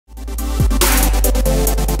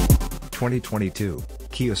2022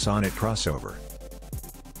 Kia Sonet crossover.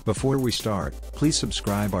 Before we start, please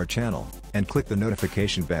subscribe our channel, and click the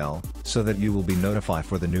notification bell, so that you will be notified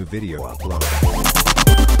for the new video upload.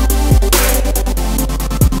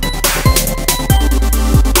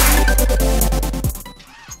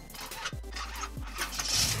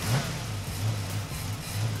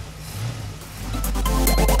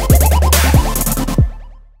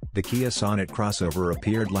 The Kia Sonet crossover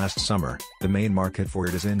appeared last summer. The main market for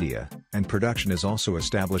it is India, and production is also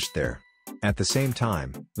established there. At the same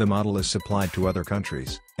time, the model is supplied to other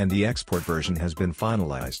countries, and the export version has been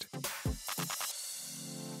finalized.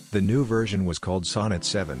 The new version was called Sonet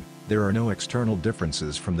 7. There are no external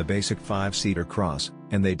differences from the basic 5-seater cross,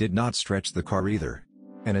 and they did not stretch the car either.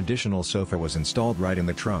 An additional sofa was installed right in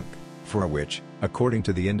the trunk, for which, according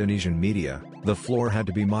to the Indonesian media, the floor had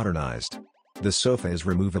to be modernized. The sofa is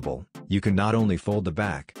removable. You can not only fold the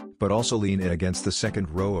back, but also lean it against the second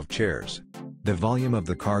row of chairs. The volume of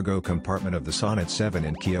the cargo compartment of the Sonet 7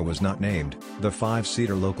 in Kia was not named. The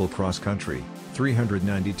 5-seater local cross-country,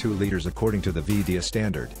 392 liters according to the VDA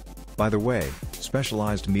standard. By the way,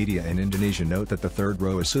 specialized media in Indonesia note that the third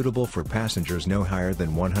row is suitable for passengers no higher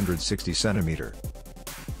than 160 cm.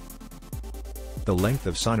 The length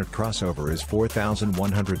of Sonet crossover is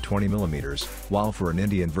 4,120 mm, while for an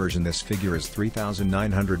Indian version this figure is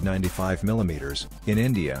 3,995 mm. In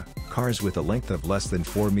India, cars with a length of less than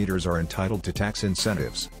 4 meters are entitled to tax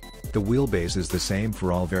incentives. The wheelbase is the same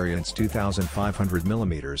for all variants 2,500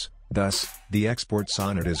 mm, thus, the export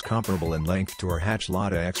Sonet is comparable in length to our hatch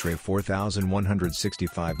Lada X-Ray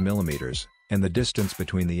 4,165 mm. And the distance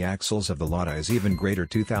between the axles of the Lada is even greater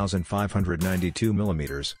 2,592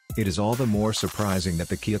 mm. It is all the more surprising that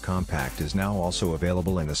the Kia Compact is now also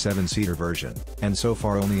available in a 7-seater version, and so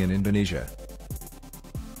far only in Indonesia.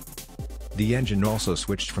 The engine also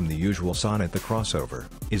switched from the usual Sonet. The crossover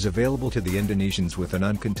is available to the Indonesians with an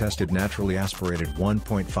uncontested naturally aspirated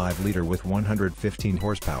 1.5-liter with 115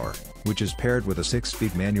 horsepower, which is paired with a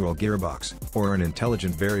 6-speed manual gearbox, or an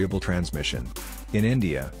intelligent variable transmission. In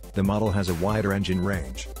India, the model has a wider engine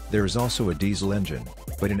range. There is also a diesel engine,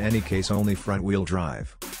 but in any case only front-wheel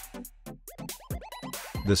drive.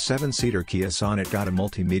 The 7-seater Kia Sonet got a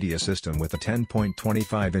multimedia system with a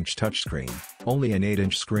 10.25-inch touchscreen. Only an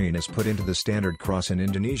 8-inch screen is put into the standard cross in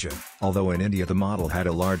Indonesia, although in India the model had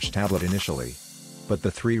a large tablet initially. But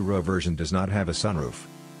the 3-row version does not have a sunroof.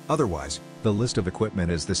 Otherwise, the list of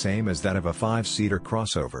equipment is the same as that of a 5-seater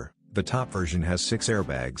crossover. The top version has 6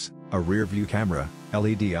 airbags, a rear-view camera,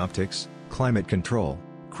 LED optics, climate control,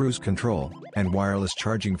 cruise control, and wireless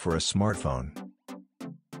charging for a smartphone.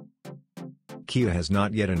 Kia has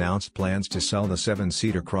not yet announced plans to sell the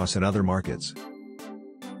 7-seater cross in other markets.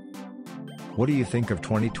 What do you think of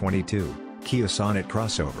 2022 Kia Sonet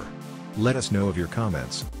crossover? Let us know of your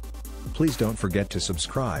comments. Please don't forget to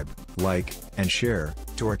subscribe, like, and share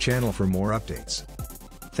to our channel for more updates.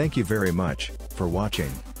 Thank you very much for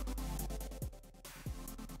watching.